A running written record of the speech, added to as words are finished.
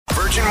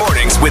Virgin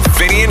Mornings with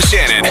Vinny and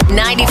Shannon.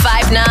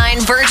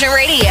 95.9 Virgin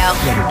Radio.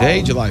 Another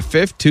day, July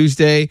 5th,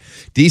 Tuesday.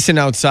 Decent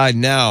outside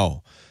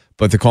now,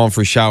 but they're calling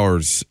for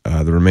showers.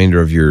 The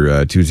remainder of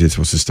your Tuesday is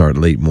supposed to start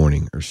late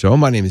morning or so.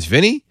 My name is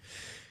Vinny.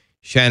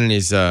 Shannon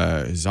is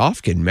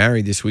off getting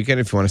married this weekend.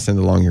 If you want to send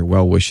along your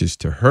well wishes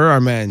to her,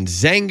 our man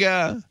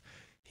Zenga,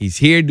 he's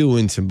here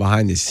doing some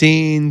behind the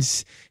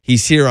scenes.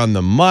 He's here on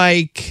the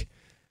mic.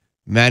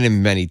 Man of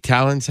many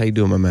talents. How you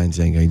doing, my man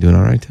Zenga? You doing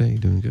all right today? You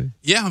doing good?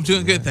 Yeah, I'm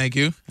doing good, thank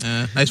you.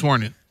 Nice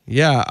morning.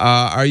 Yeah.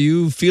 Are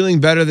you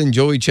feeling better than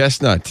Joey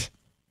Chestnut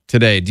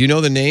today? Do you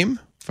know the name?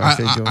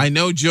 I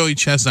know Joey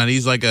Chestnut.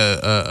 He's like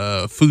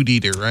a food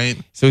eater, right?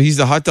 So he's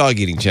the hot dog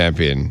eating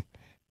champion,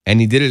 and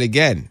he did it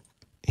again.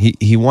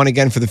 He won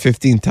again for the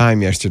 15th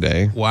time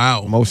yesterday.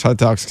 Wow. Most hot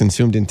dogs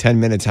consumed in 10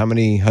 minutes. How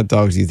many hot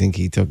dogs do you think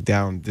he took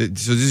down? So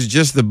this is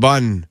just the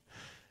bun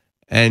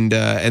and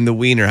the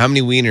wiener. How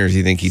many wieners do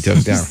you think he took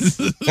down?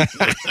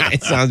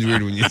 It sounds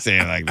weird when you say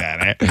it like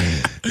that.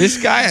 Eh?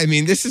 This guy, I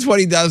mean, this is what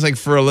he does like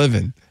for a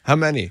living. How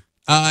many?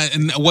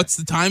 And what's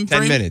the time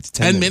frame? 10 minutes.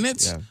 10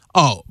 minutes? Yeah.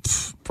 Oh,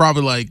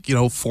 probably like,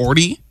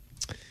 40?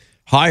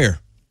 Higher.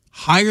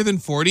 Higher than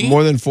 40?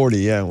 More than 40,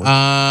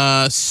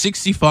 yeah.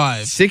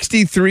 65.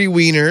 63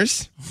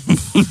 wieners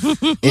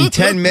in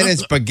 10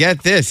 minutes. But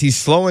get this, he's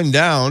slowing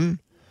down.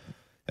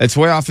 It's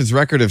way off his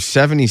record of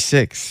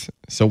 76.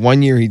 So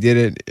 1 year he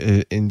did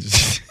it in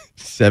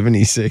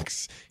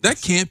 76.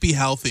 That can't be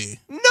healthy.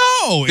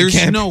 No,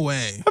 There's no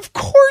way. Of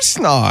course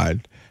not.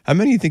 How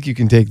many do you think you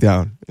can take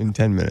down in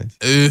 10 minutes?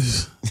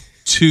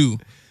 2.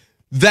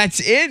 That's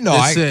it? No,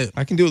 That's it.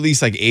 I can do at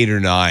least like 8 or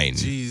 9.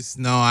 Jeez,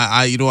 no,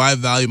 I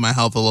value my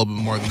health a little bit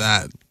more than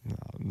that.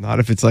 Not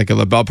if it's like a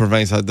LaBelle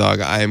Provence hot dog.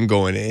 I am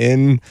going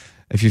in.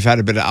 If you've had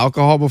a bit of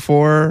alcohol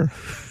before,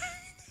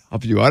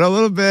 help you out a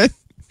little bit.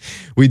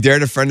 We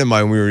dared a friend of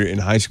mine when we were in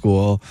high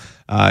school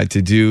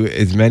to do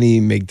as many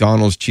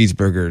McDonald's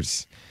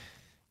cheeseburgers.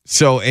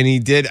 And he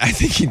did, I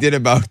think he did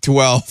about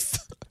 12.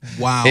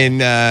 Wow.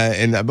 In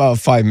about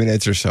 5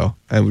 minutes or so.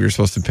 And we were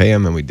supposed to pay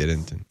him and we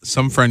didn't.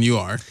 Some friend you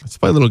are. Let's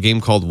play a little game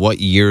called What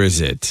Year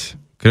Is It?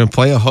 Gonna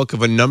play a hook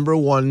of a number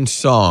one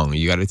song.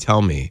 You gotta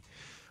tell me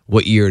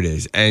what year it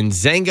is. And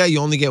Zenga, you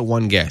only get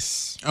one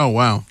guess. Oh,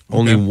 wow. Okay.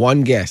 Only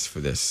one guess for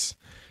this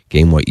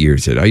game. What year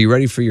is it? Are you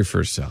ready for your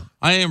first song?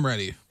 I am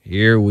ready.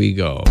 Here we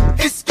go.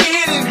 It's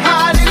getting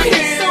hot in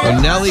here. So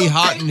Nelly,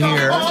 Hot in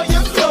Here.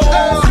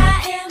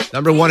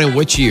 Number one in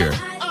which year?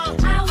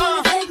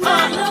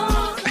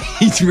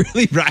 He's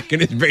really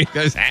racking his brain.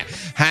 His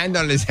hand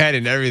on his head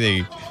and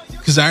everything.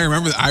 Because I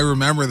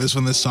remember this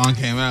when this song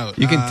came out.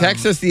 You can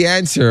text us the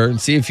answer and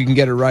see if you can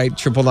get it right.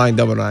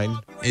 99999.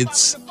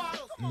 It's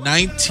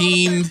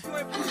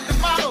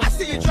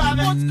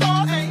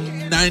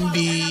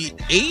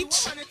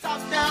 1998.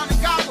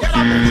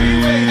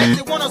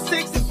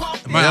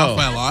 Am I off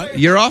by a lot?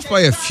 You're off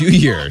by a few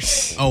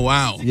years. Oh,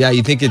 wow. Yeah,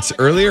 you think it's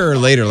earlier or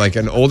later? Like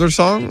an older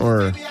song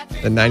or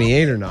the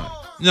 98 or not?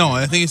 No,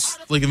 I think it's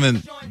like in the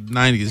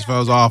 90s. If I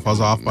was off, I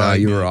was off by. No,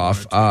 you were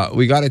off.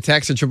 We got a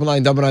text at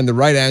 99999. The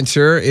right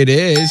answer, it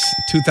is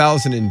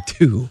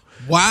 2002.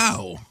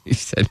 Wow. You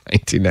said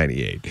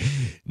 1998.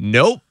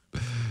 Nope.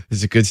 This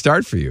is a good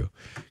start for you.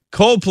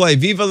 Coldplay,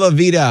 Viva La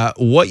Vida.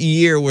 What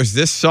year was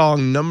this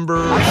song number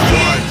one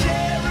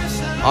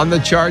on the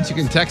charts? You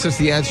can text us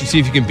the answer. See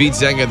if you can beat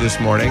Zenga this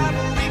morning.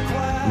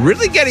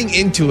 Really getting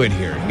into it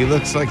here. He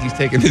looks like he's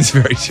taking this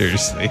very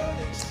seriously.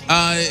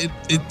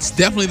 It's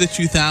definitely the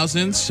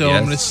 2000s, so yes.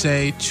 I'm going to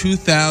say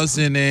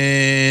 2000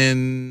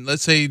 and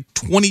let's say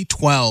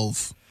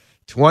 2012.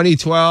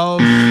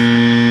 2012. Off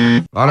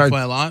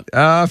by a lot?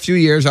 A few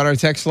years on our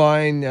text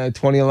line.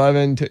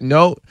 2011.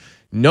 No,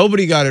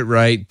 nobody got it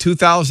right.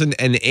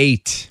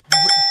 2008.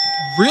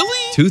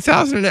 Really?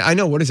 2008. I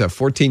know. What is that?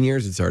 14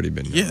 years it's already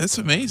been. Yeah, that's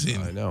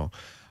amazing. I know.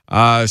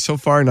 So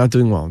far, not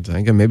doing well.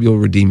 Zenga. Maybe you'll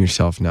redeem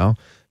yourself now.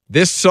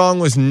 This song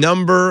was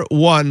number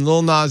one.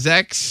 Lil Nas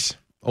X.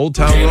 Old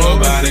Town Road.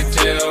 Nobody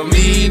tell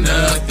me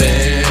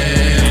nothing.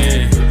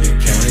 You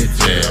can't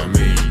tell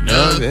me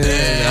nothing.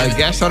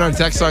 Guess on our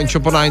text line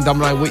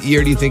 99999. What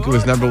year do you think it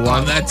was number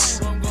one?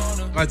 That's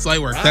light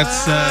work.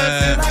 That's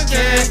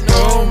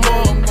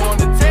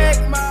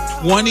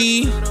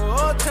 20.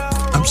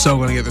 I'm so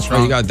gonna get this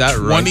wrong. Oh, you got that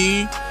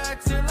 20.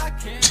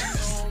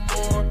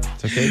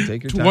 It's okay.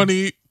 Take your time.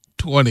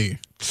 2020.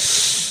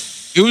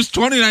 It was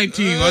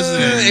 2019,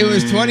 wasn't it? It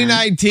was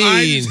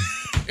 2019.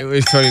 It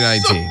was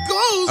 2019. So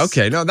close.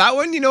 Okay, no, that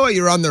one, you know what?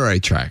 You're on the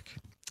right track.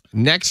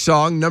 Next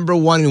song, number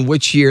one in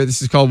which year?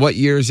 This is called What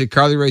Year Is It?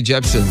 Carly Rae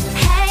Jepsen.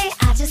 Hey,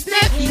 I just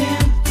met you,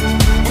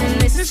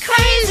 and this is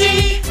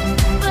crazy,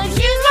 but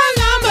here's my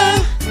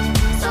number,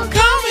 so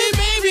call me,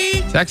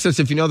 baby. Text us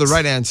if you know the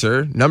right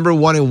answer. Number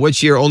one in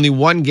which year? Only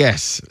one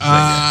guess.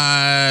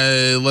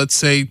 Let's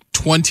say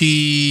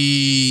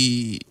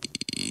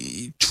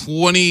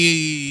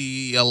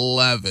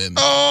 2011.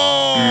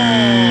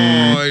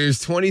 Oh, it was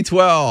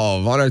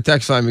 2012. On our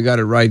text line, we got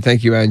it right.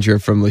 Thank you, Andrea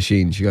from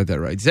Lachine. She got that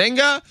right.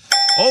 Zenga,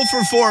 0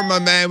 for 4, my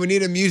man. We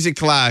need a music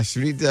class.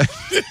 We need to...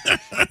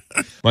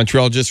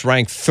 Montreal just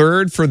ranked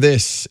third for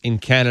this in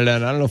Canada,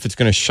 and I don't know if it's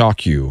going to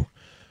shock you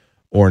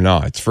or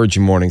not. It's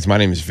Virgin Mornings. My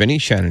name is Vinny.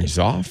 Shannon is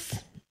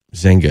off.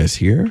 Zenga is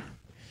here.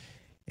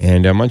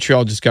 And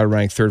Montreal just got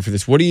ranked third for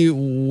this. What do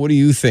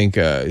you think?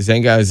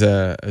 Zenga is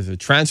a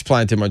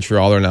transplant in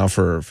Montreal now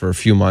for a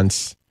few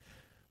months.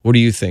 What do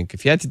you think?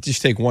 If you had to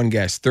just take one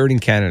guess, third in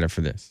Canada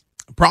for this.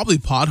 Probably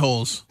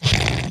potholes.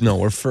 No,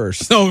 we're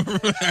first. No,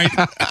 right.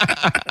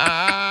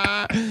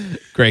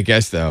 Great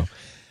guess, though.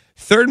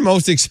 Third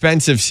most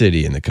expensive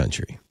city in the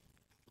country.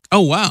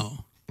 Oh,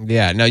 wow.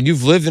 Yeah. Now,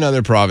 you've lived in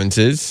other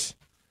provinces.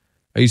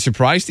 Are you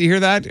surprised to hear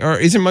that? Or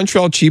isn't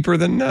Montreal cheaper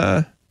than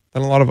a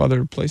lot of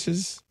other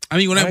places? I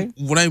mean,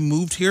 when I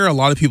moved here, a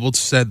lot of people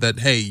said that,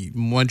 hey,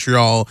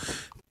 Montreal,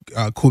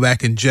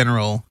 Quebec in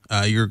general,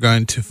 you're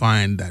going to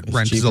find that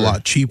rent is a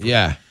lot cheaper.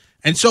 Yeah.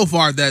 And so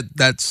far,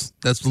 that's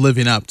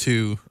living up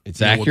to...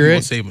 It's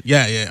accurate?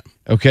 Yeah.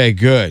 Okay,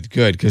 good.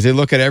 Because they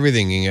look at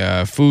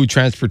everything, food,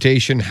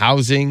 transportation,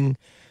 housing,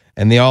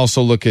 and they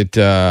also look at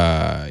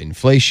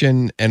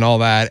inflation and all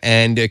that.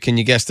 And can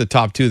you guess the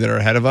top two that are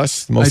ahead of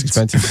us? The most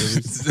expensive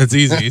cities? That's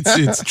easy.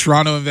 It's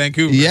Toronto and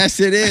Vancouver. Yes,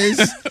 it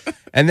is.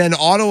 And then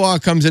Ottawa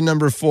comes in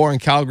number 4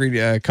 and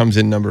Calgary comes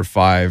in number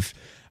 5.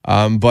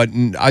 But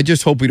I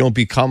just hope we don't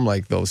become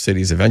like those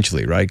cities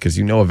eventually, right? Because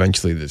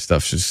eventually this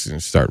stuff's just going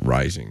to start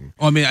rising.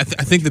 Well, I mean, I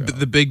think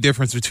the big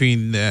difference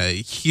between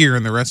here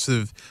and the rest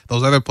of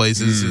those other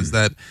places is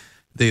that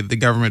the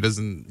government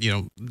doesn't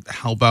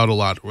help out a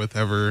lot with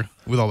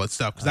all that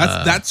stuff. 'Cause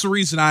that's the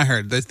reason I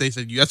heard. They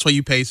said that's why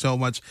you pay so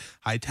much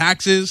high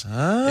taxes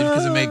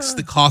because it makes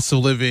the cost of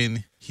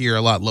living here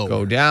a lot lower.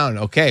 Go down.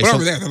 Okay. But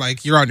over there, they're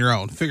like, you're on your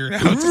own. Figure it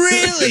out.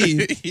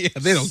 Really? Yeah,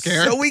 they don't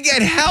care. So we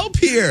get help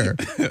here.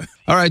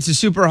 All right, it's a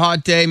super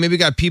hot day. Maybe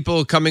got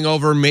people coming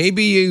over.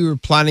 Maybe you're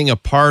planning a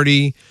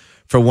party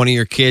for one of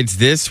your kids.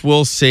 This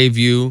will save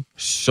you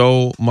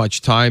so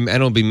much time, and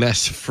it'll be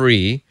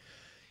mess-free.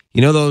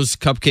 You know those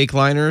cupcake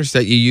liners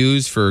that you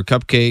use for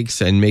cupcakes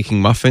and making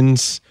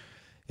muffins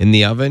in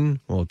the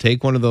oven? Well,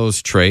 take one of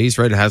those trays,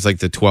 right? It has like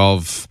the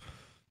 12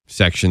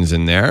 sections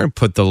in there.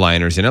 Put the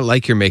liners in it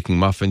like you're making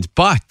muffins,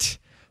 but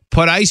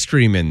put ice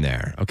cream in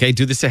there. Okay,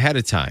 do this ahead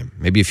of time,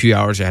 maybe a few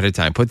hours ahead of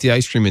time. Put the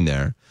ice cream in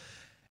there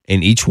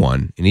in each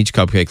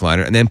cupcake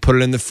liner, and then put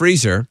it in the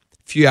freezer.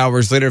 A few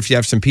hours later, if you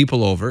have some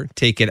people over,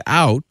 take it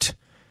out.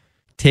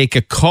 Take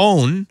a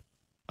cone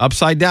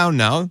upside down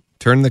now.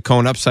 Turn the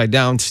cone upside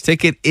down.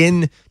 Stick it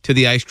into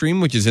the ice cream,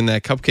 which is in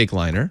that cupcake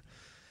liner,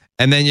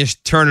 and then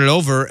just turn it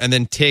over and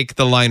then take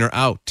the liner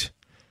out.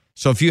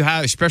 So if you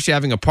have, especially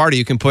having a party,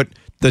 you can put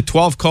the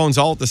 12 cones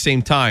all at the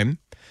same time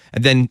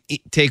and then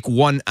take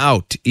one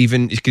out.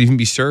 It could even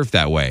be served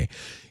that way.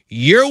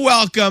 You're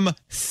welcome.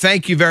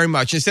 Thank you very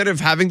much. Instead of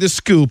having the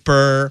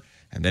scooper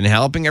and then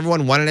helping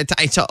everyone one at a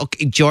time. So,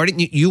 okay, Jordan,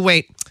 you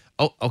wait.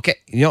 Oh, okay.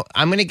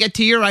 I'm going to get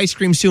to your ice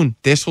cream soon.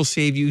 This will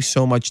save you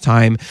so much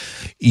time.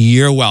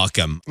 You're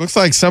welcome. Looks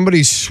like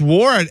somebody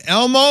swore at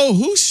Elmo.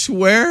 Who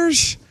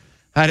swears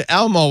at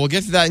Elmo? We'll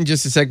get to that in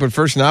just a sec. But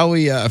first, now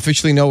we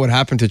officially know what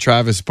happened to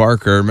Travis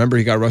Barker. Remember,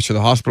 he got rushed to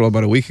the hospital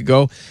about a week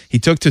ago. He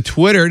took to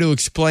Twitter to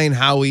explain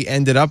how he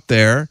ended up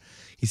there.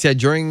 He said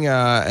during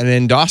an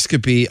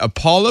endoscopy, a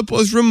polyp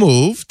was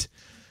removed.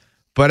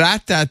 But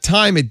at that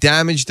time, it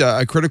damaged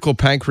a critical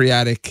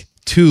pancreatic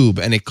tube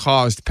and it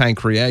caused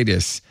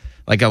pancreatitis,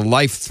 like a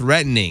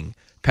life-threatening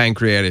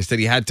pancreatitis, that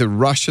he had to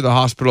rush to the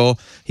hospital.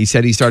 He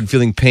said he started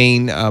feeling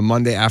pain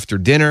Monday after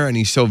dinner, and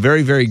he's so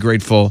very, very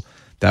grateful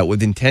that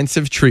with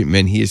intensive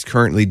treatment, he is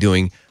currently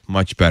doing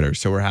much better.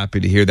 So we're happy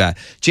to hear that.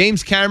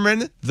 James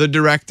Cameron, the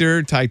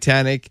director,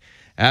 Titanic,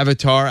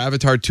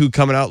 Avatar 2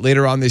 coming out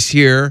later on this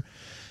year.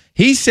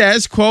 He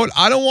says, quote,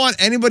 "I don't want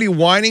anybody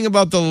whining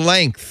about the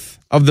length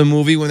of the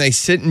movie when they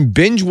sit and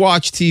binge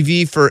watch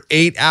TV for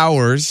 8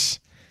 hours.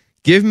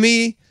 Give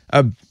me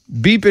a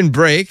beep and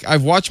break.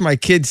 I've watched my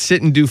kids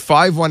sit and do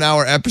 5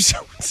 one-hour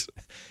episodes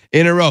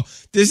in a row."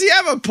 Does he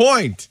have a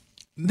point?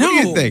 No,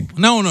 what do you think?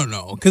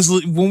 No. Because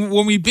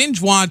when we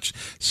binge watch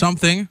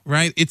something,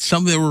 right, it's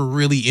something that we're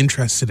really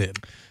interested in,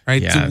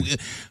 right? Yeah. So,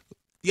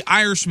 The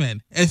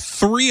Irishman, a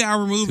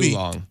 3-hour movie. Too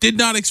long. Did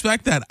not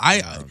expect that.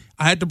 I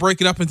had to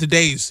break it up into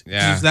days.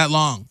 Yeah. It was that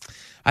long.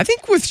 I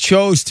think with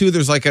shows, too,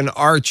 there's like an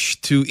arch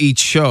to each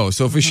show.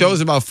 So if a show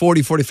is about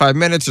 40, 45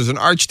 minutes, there's an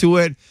arch to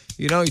it.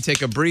 You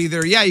take a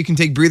breather. Yeah, you can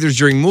take breathers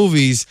during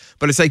movies,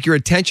 but it's like your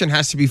attention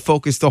has to be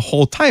focused the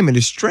whole time, and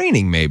it's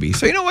straining maybe.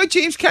 So you know what,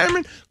 James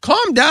Cameron?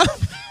 Calm down.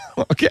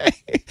 Okay.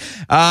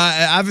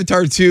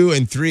 Avatar 2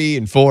 and 3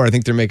 and 4, I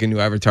think they're making new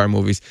Avatar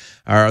movies.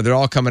 They're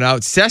all coming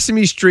out.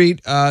 Sesame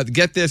Street,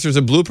 get this, there's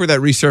a blooper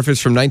that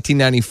resurfaced from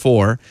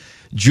 1994.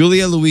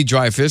 Julia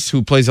Louis-Dreyfus,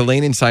 who plays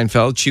Elaine in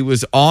Seinfeld, she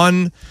was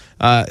on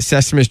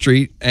Sesame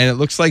Street, and it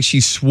looks like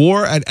she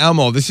swore at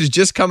Elmo. This is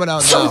just coming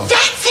out So now.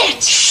 that's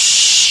it.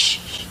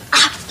 Shh.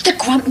 The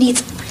grump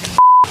needs.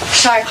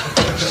 Sorry.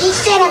 He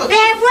said a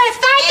bad word.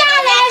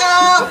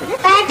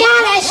 $5.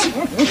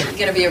 $5. You're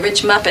gonna be a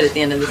rich Muppet at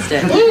the end of this day.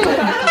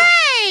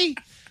 Hey.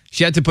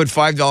 She had to put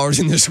 $5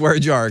 in the swear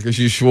jar because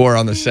she swore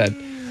on the set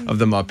of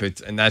the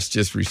Muppets, and that's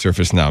just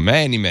resurfaced now,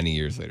 many, many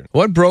years later.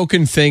 What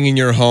broken thing in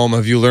your home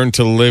have you learned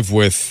to live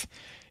with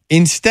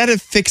instead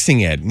of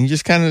fixing it? And you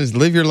just kind of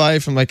live your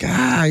life. I'm like,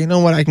 you know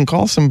what? I can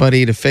call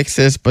somebody to fix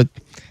this, but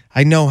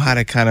I know how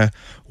to kind of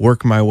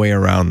work my way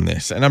around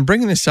this. And I'm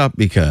bringing this up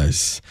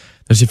because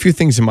there's a few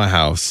things in my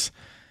house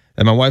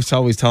and my wife's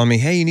always telling me,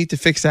 hey, you need to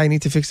fix that. You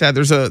need to fix that.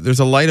 There's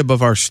a light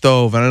above our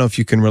stove. I don't know if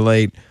you can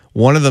relate.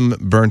 One of them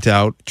burnt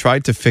out,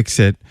 tried to fix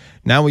it.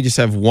 Now we just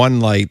have one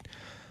light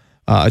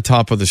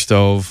atop of the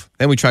stove.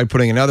 Then we tried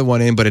putting another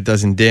one in, but it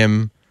doesn't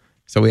dim.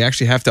 So we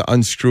actually have to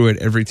unscrew it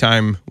every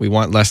time we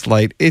want less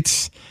light.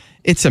 It's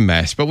a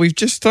mess, but we've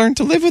just learned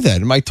to live with it.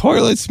 And my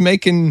toilet's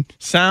making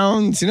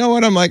sounds. You know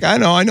what? I'm like, I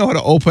know how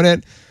to open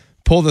it,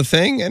 pull the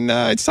thing, and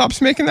it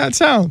stops making that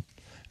sound.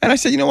 And I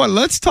said, you know what?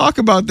 Let's talk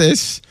about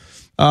this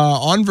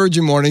on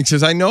Virgin Mornings,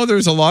 because I know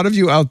there's a lot of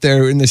you out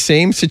there in the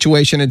same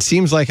situation. It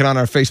seems like it on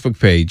our Facebook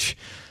page,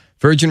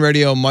 Virgin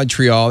Radio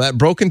Montreal, that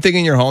broken thing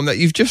in your home that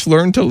you've just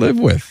learned to live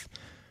with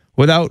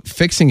without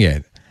fixing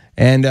it.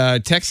 And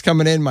text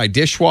coming in, my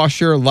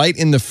dishwasher, light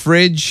in the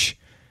fridge.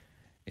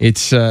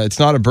 It's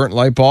not a burnt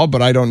light bulb,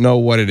 but I don't know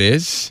what it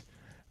is.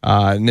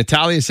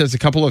 Natalia says a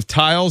couple of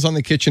tiles on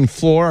the kitchen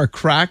floor are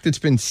cracked. It's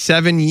been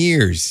 7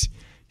 years.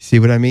 See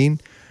what I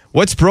mean?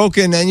 What's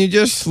broken and you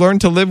just learn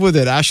to live with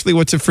it? Ashley,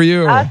 what's it for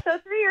you? So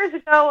 3 years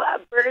ago,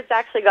 birds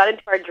actually got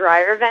into our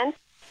dryer vent.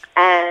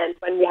 And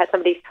when we had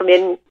somebody come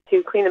in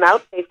to clean them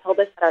out, they told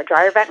us that our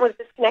dryer vent was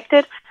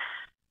disconnected.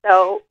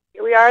 So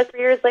here we are 3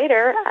 years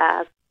later,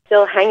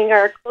 still hanging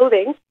our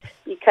clothing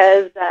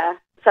because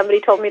somebody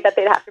told me that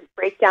they'd have to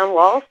break down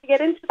walls to get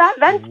into that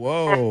vent.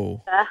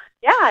 Whoa. And,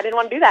 I didn't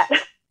want to do that.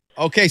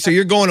 Okay, so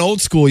you're going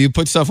old school. You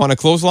put stuff on a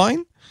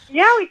clothesline?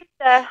 Yeah, we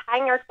just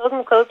hang our clothes on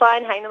the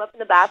clothesline, hang them up in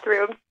the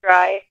bathroom to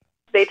dry.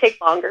 They take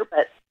longer,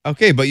 but...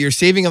 Okay, but you're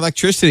saving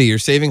electricity. You're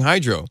saving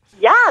hydro.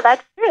 Yeah,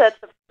 that's true. That's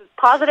a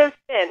positive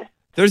spin.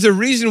 There's a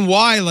reason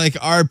why, like,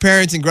 our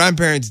parents and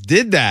grandparents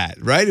did that,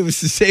 right? It was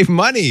to save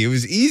money. It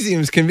was easy. It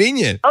was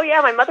convenient. Oh,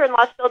 yeah, my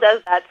mother-in-law still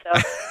does that, so...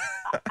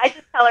 I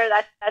just tell her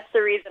that's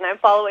the reason I'm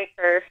following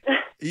her.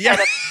 Yeah.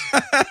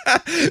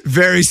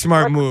 Very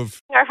smart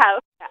move. Our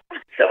house. Yeah.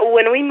 So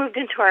when we moved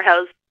into our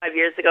house 5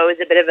 years ago, it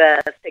was a bit of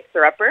a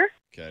fixer-upper.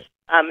 Okay.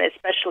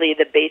 Especially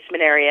the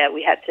basement area.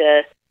 We had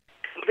to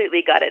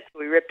completely gut it. So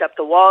we ripped up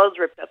the walls,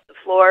 ripped up the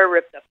floor,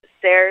 ripped up the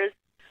stairs.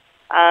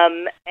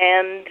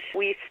 And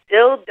we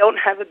still don't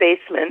have a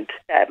basement.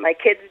 My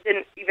kids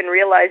didn't even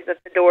realize that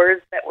the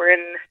doors that were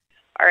in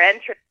our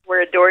entrance were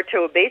a door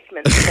to a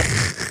basement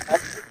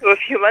to a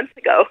few months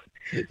ago.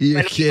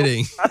 You're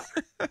kidding.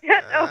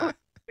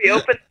 We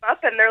opened them up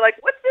and they're like,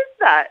 what is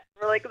that?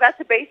 We're like, that's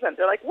a basement.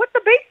 They're like, what's a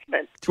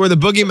basement? It's where the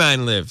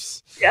boogeyman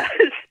lives. Yes.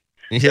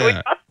 Yeah. So we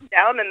brought them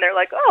down and they're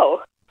like,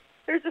 oh,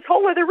 there's this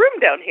whole other room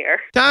down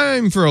here.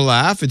 Time for a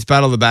laugh. It's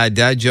Battle of the Bad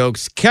Dad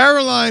Jokes.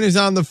 Caroline is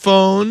on the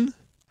phone.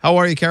 How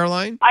are you,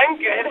 Caroline? I'm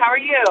good. How are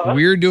you?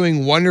 We're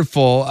doing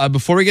wonderful.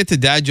 Before we get to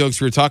dad jokes,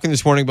 we were talking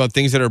this morning about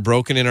things that are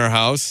broken in our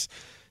house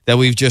that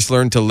we've just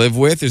learned to live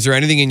with. Is there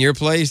anything in your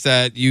place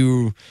that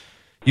you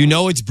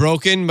know it's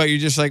broken, but you're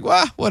just like,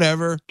 well,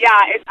 whatever? Yeah,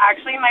 it's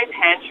actually my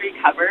pantry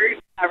cupboard.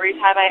 Every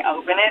time I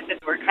open it, the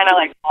door kind of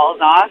like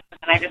falls off,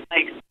 and I just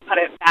like put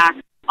it back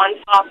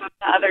on top of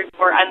the other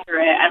door under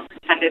it and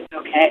pretend it's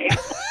okay.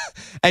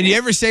 And you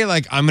ever say,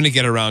 like, I'm going to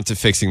get around to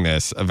fixing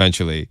this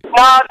eventually? No,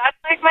 that's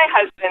like my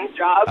husband's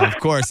job. Of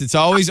course. It's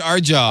always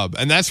our job.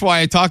 And that's why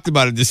I talked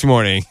about it this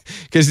morning,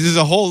 because there's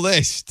a whole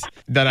list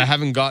that I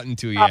haven't gotten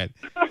to yet.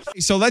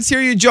 So let's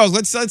hear your joke.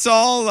 Let's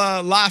all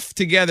laugh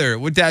together.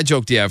 What dad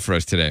joke do you have for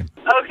us today?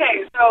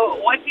 Okay, so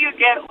what do you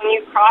get when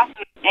you cross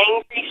an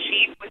angry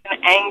sheep with an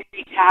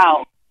angry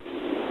cow?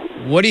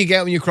 What do you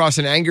get when you cross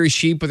an angry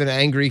sheep with an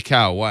angry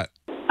cow? What?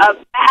 A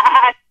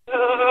bad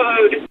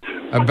food.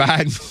 A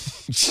bad...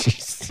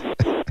 Jeez.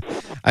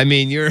 I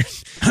mean,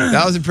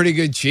 that was a pretty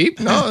good sheep.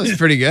 No, it was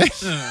pretty good.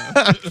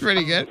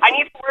 Pretty good. I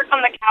need to work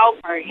on the cow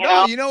part, you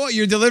know? You know what?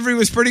 Your delivery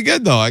was pretty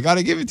good, though. I got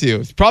to give it to you.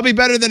 It's probably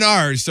better than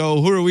ours,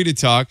 so who are we to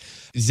talk?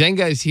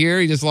 Zenga is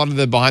here. He does a lot of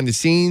the behind the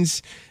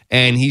scenes,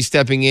 and he's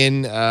stepping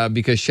in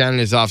because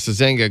Shannon is off. So,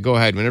 Zenga, go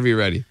ahead whenever you're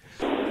ready.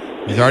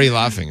 He's already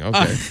laughing.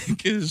 Okay.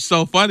 It's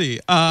so funny.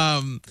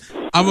 I'm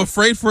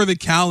afraid for the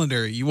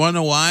calendar. You want to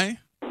know why?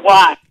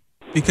 Why?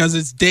 Because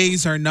its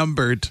days are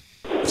numbered.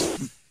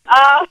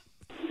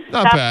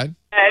 Not bad.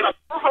 It's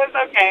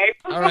okay.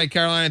 All right,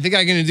 Caroline, I think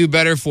I'm going to do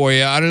better for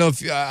you. I don't know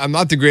if I'm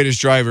not the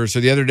greatest driver. So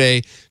the other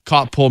day,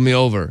 cop pulled me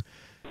over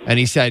and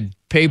he said,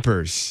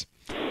 papers.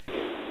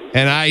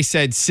 And I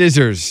said,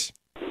 scissors,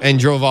 and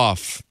drove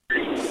off.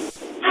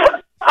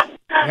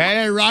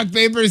 Hey, rock,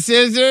 paper,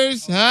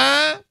 scissors,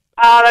 huh?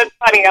 That's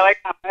funny. I like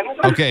that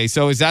one. Okay,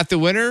 so is that the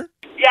winner?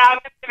 Yeah, I'm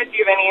going to give it to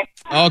you,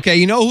 Vinny. Okay,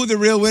 you know who the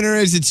real winner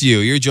is? It's you.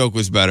 Your joke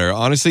was better.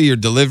 Honestly, your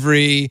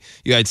delivery,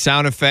 you had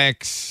sound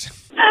effects.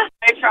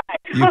 I tried.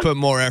 You put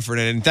more effort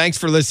in it. And thanks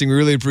for listening. We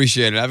really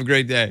appreciate it. Have a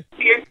great day.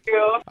 You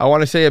too. I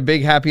want to say a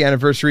big happy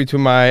anniversary to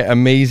my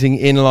amazing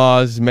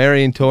in-laws,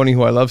 Mary and Tony,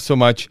 who I love so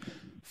much.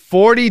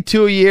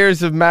 42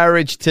 years of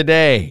marriage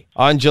today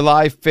on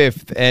July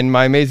 5th. And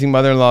my amazing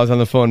mother-in-law is on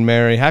the phone,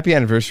 Mary. Happy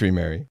anniversary,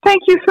 Mary.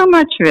 Thank you so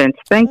much, Vince.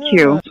 Thank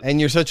you.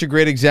 And you're such a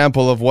great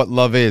example of what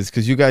love is,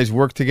 because you guys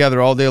work together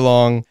all day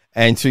long.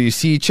 And so you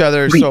see each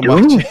other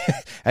much.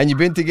 And you've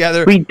been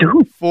together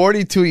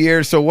 42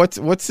 years. So what's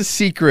the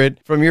secret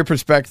from your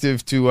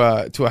perspective to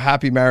a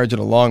happy marriage and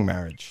a long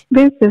marriage?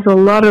 Vince, there's a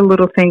lot of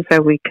little things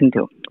that we can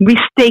do. We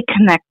stay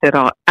connected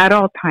at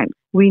all times.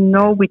 We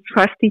know we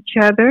trust each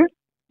other.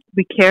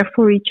 We care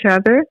for each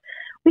other.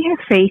 We have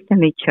faith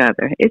in each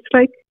other. It's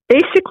like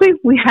basically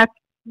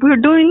we're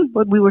doing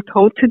what we were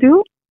told to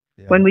do.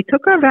 Yeah. When we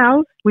took our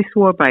vows, we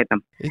swore by them.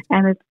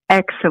 And it's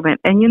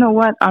excellent. And you know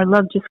what? Our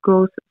love just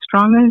grows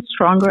stronger and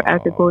stronger as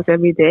it goes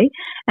every day.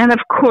 And of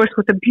course,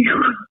 with the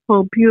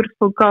beautiful,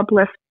 beautiful, God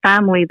bless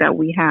family that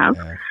we have.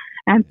 Yeah.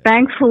 And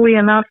thankfully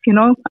enough,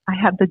 I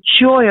have the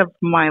joy of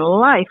my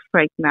life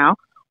right now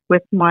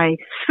with my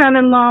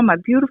son-in-law, my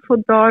beautiful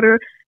daughter,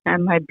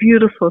 and my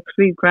beautiful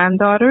 3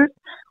 granddaughters.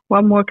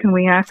 What more can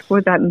we ask for?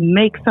 That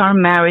makes our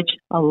marriage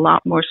a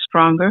lot more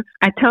stronger.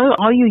 I tell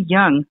all you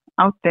young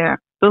out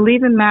there,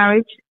 believe in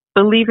marriage,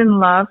 believe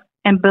in love,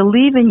 and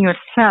believe in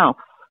yourself.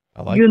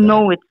 You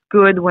know it's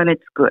good when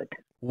it's good.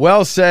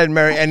 Well said,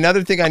 Mary.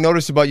 Another thing I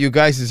noticed about you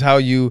guys is how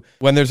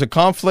when there's a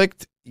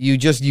conflict, you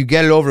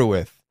get it over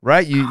with,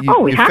 right? You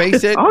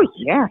face it. Oh,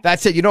 yeah.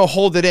 That's it. You don't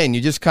hold it in.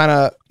 You just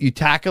you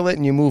tackle it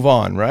and you move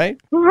on, right?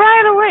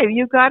 Right away.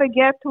 You got to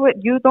get to it.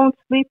 You don't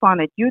sleep on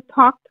it. You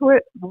talk to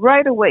it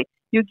right away.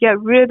 You get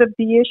rid of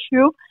the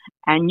issue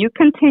and you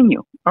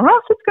continue, or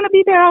else it's going to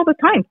be there all the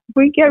time.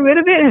 We get rid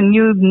of it and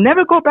you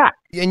never go back.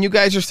 And you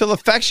guys are still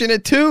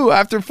affectionate too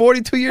after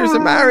 42 years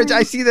of marriage.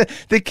 I see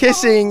the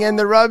kissing and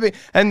the rubbing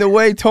and the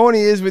way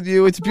Tony is with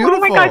you. It's beautiful. Oh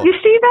my God, you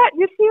see that?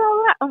 You see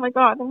all that? Oh my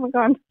God.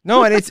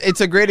 No, and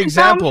it's a great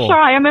example. I'm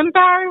shy. I'm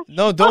embarrassed.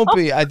 No, don't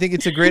be. I think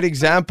it's a great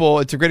example.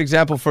 It's a great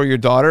example for your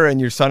daughter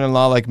and your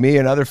son-in-law like me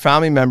and other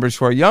family members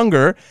who are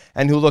younger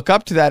and who look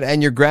up to that,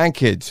 and your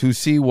grandkids who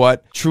see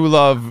what true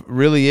love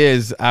really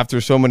is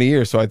after so many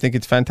years. So I think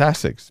it's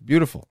fantastic. It's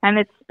beautiful. And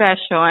it's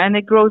special, and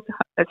it grows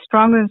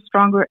stronger and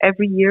stronger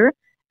every year.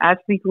 As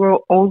we grow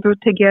older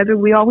together,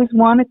 we always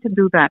wanted to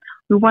do that.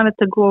 We wanted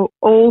to grow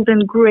old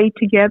and gray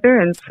together,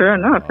 and sure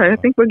enough, I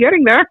think we're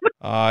getting there.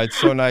 It's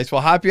so nice.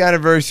 Well, happy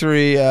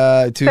anniversary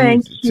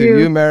to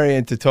you, Mary,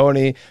 and to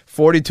Tony.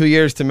 42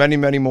 years to many,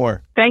 many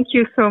more. Thank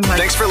you so much.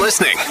 Thanks for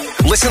listening.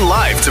 Listen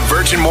live to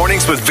Virgin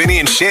Mornings with Vinny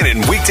and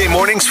Shannon weekday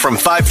mornings from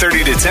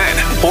 5:30 to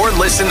 10, or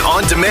listen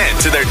on demand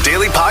to their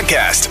daily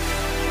podcast.